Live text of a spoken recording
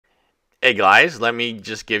Hey guys, let me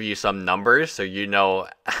just give you some numbers so you know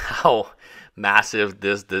how massive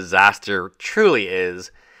this disaster truly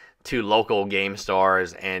is to local game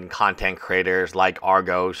stores and content creators like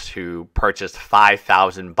Argos who purchased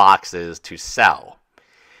 5,000 boxes to sell.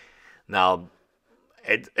 Now,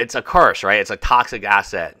 it's a curse, right? It's a toxic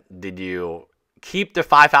asset. Did you keep the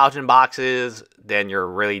 5,000 boxes? Then you're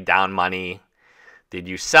really down money. Did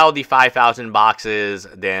you sell the 5,000 boxes?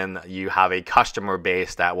 Then you have a customer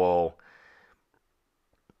base that will...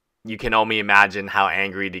 You can only imagine how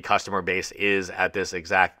angry the customer base is at this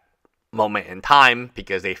exact moment in time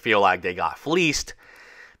because they feel like they got fleeced.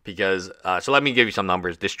 Because so let me give you some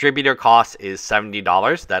numbers. Distributor cost is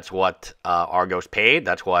 $70. That's what Argos paid.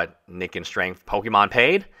 That's what Nick and Strength Pokemon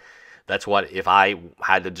paid. That's what, if I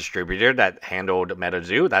had the distributor that handled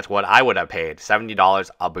Metazoo, that's what I would have paid.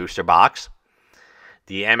 $70 a booster box.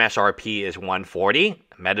 The MSRP is $140.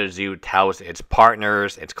 Metazoo tells its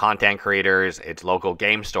partners, its content creators, its local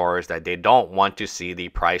game stores that they don't want to see the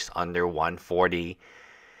price under $140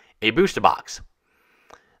 a booster box.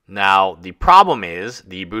 Now, the problem is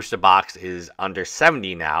the booster box is under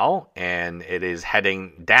 $70 now, and it is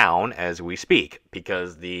heading down as we speak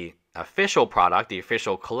because the official product, the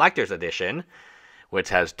official collector's edition, which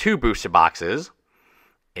has 2 booster boxes,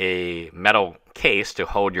 a metal case to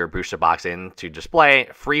hold your booster box in to display,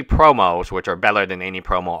 free promos, which are better than any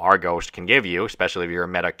promo Argos can give you, especially if you're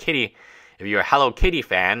if you're a Hello Kitty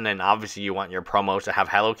fan, then obviously you want your promos to have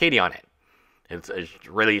Hello Kitty on it. It's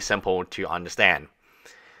really simple to understand.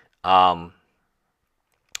 A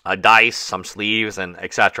dice, some sleeves, and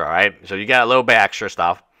etc. Right? So you get a little bit extra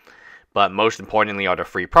stuff, but most importantly are the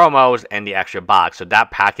free promos and the extra box. So that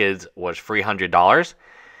package was $300.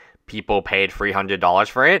 People paid $300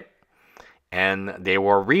 for it, and they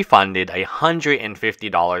were refunded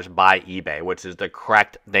 $150 by eBay, which is the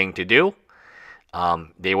correct thing to do.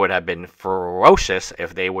 They would have been ferocious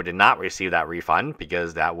if they would not receive that refund,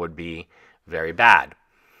 because that would be very bad.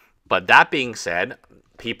 But that being said,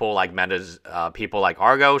 people like people like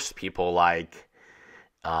Argos, people like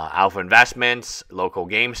Alpha Investments, local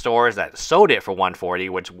game stores that sold it for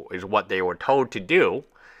 $140, which is what they were told to do,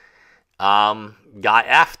 got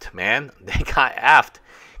effed, man. They got effed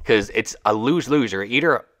because it's a lose-lose.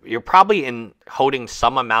 You're probably holding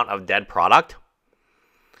some amount of dead product.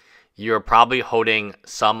 You're probably holding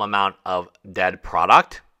some amount of dead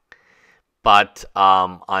product, but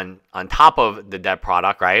on top of the dead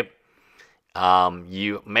product, right?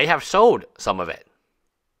 You may have sold some of it.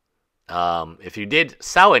 If you did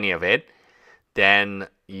sell any of it, then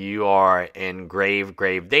you are in grave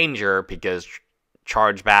danger because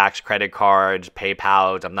chargebacks, credit cards,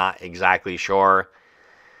 PayPals, I'm not exactly sure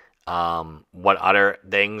what other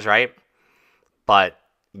things, right? But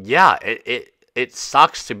yeah, it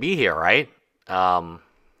sucks to be here, right?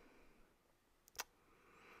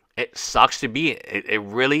 It sucks to be, it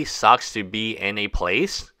really sucks to be in a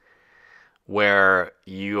place where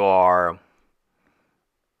you are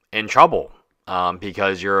in trouble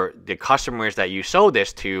because the customers that you sold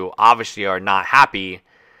this to obviously are not happy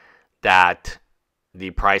that the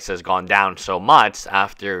price has gone down so much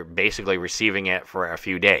after basically receiving it for a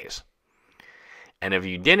few days. And if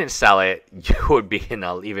you didn't sell it, you would be in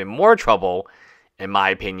even more trouble, in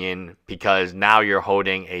my opinion, because now you're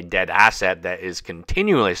holding a dead asset that is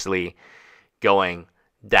continuously going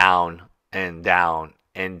down and down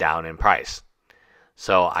and down in price.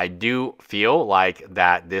 So I do feel like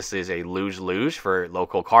that this is a lose-lose for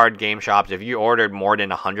local card game shops. If you ordered more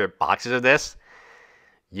than 100 boxes of this,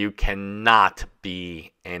 you cannot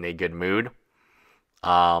be in a good mood.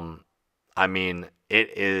 I mean,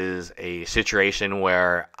 it is a situation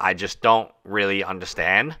where I just don't really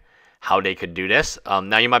understand how they could do this.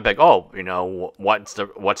 Now you might be like, oh, you know, what's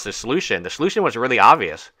the solution? The solution was really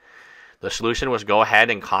obvious. The solution was go ahead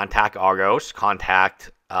and contact Argos,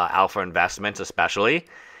 contact Alpha Investments especially,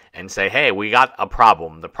 and say, hey, we got a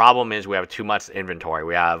problem. The problem is we have too much inventory.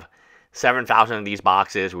 We have 7,000 of these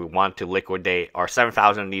boxes. We want to liquidate, or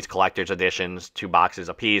 7,000 of these collector's editions, 2 boxes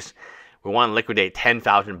a piece. We want to liquidate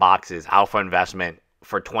 10,000 boxes. Alpha Investment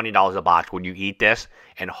for $20 a box. Would you eat this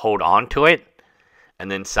and hold on to it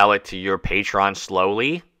and then sell it to your patron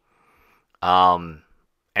slowly? And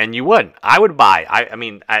you would. I would buy. I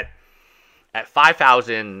mean, at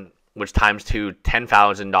 5,000, which times to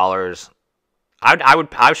 $10,000, I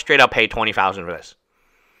would straight up pay $20,000 for this.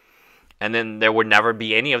 And then there would never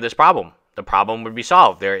be any of this problem. The problem would be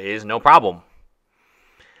solved. There is no problem.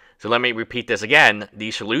 So let me repeat this again.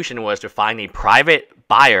 The solution was to find a private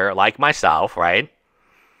buyer like myself, right?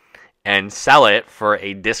 And sell it for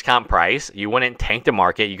a discount price. You wouldn't tank the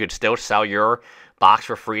market. You could still sell your box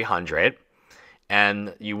for $300.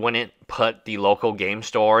 and you wouldn't put the local game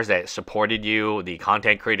stores that supported you, the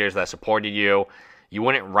content creators that supported you, you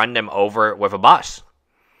wouldn't run them over with a bus,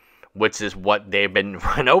 which is what they've been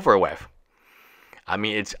run over with. I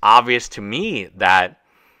mean, it's obvious to me that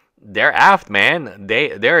they're effed, man.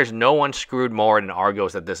 There is no one screwed more than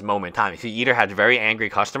Argos at this moment in time. He either has very angry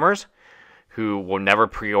customers who will never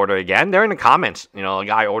pre-order again. They're in the comments. You know, a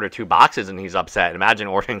guy ordered 2 boxes and he's upset. Imagine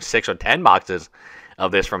ordering 6 or 10 boxes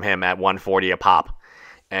of this from him at $140 a pop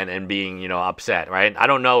and being, you know, upset, right? I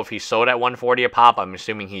don't know if he sold at $140 a pop. I'm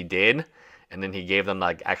assuming he did. And then he gave them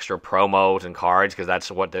like extra promos and cards because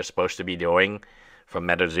that's what they're supposed to be doing from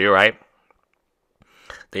Metazoo, right?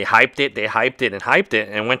 They hyped it,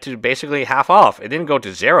 and went to basically half off. It didn't go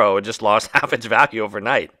to 0. It just lost half its value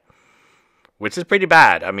overnight, which is pretty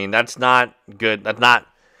bad. I mean, that's not good. That's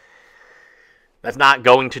not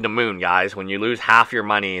going to the moon, guys. When you lose half your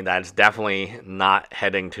money, that's definitely not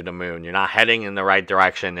heading to the moon. You're not heading in the right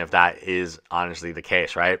direction if that is honestly the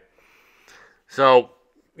case, right? So,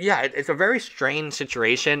 yeah, it's a very strange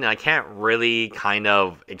situation. I can't really kind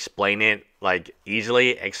of explain it, like,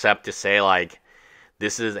 easily, except to say, like,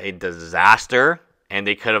 this is a disaster, and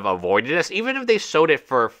they could have avoided this. Even if they sold it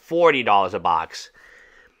for $40 a box,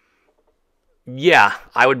 yeah,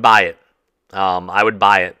 I would buy it. I would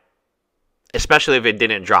buy it, especially if it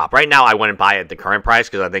didn't drop. Right now, I wouldn't buy it at the current price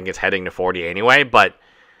because I think it's heading to 40 anyway. But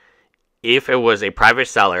if it was a private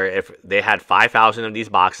seller, if they had 5,000 of these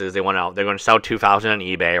boxes, they're going to sell 2,000 on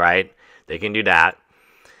eBay, right? They can do that.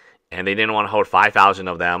 And they didn't want to hold 5,000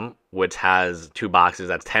 of them, which has 2 boxes.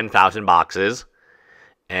 That's 10,000 boxes.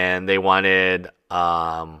 And they wanted,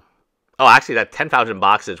 actually that 10,000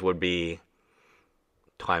 boxes would be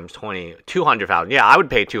times 20, 200,000. Yeah, I would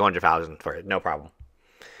pay 200,000 for it, no problem.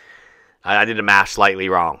 I did the math slightly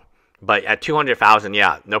wrong. But at 200,000,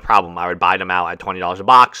 yeah, no problem. I would buy them out at $20 a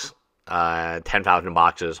box, 10,000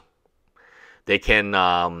 boxes. They can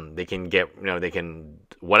get, you know, they can,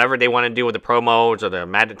 whatever they want to do with the promos or the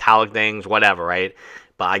metallic things, whatever, right?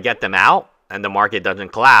 But I get them out, and the market doesn't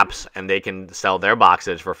collapse, and they can sell their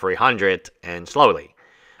boxes for 300 and slowly.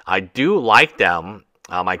 I do like them.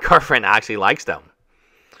 My girlfriend actually likes them.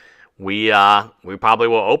 We probably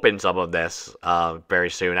will open some of this very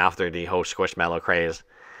soon after the whole Squishmallow craze,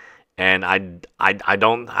 and I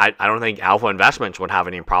don't think Alpha Investments would have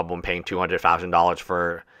any problem paying $200,000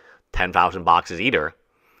 for 10,000 boxes either.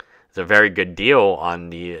 It's a very good deal on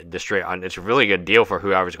the straight. It's a really good deal for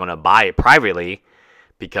whoever's going to buy it privately,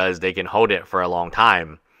 because they can hold it for a long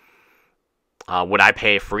time. Would I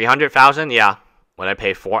pay $300,000? Yeah. Would I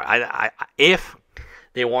pay if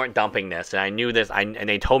they weren't dumping this, and I knew this, and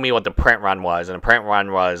they told me what the print run was, and the print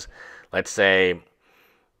run was, let's say,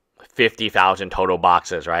 50,000 total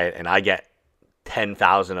boxes, right? And I get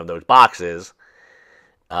 10,000 of those boxes.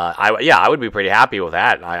 I would be pretty happy with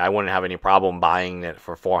that. I wouldn't have any problem buying it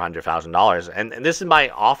for $400,000. And this is my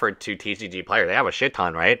offer to TCG players. They have a shit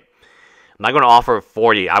ton, right? I'm not going to offer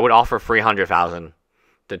 40. I would offer 300,000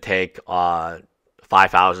 to take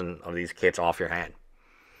 5,000 of these kits off your hand.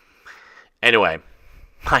 Anyway,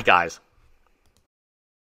 hi guys.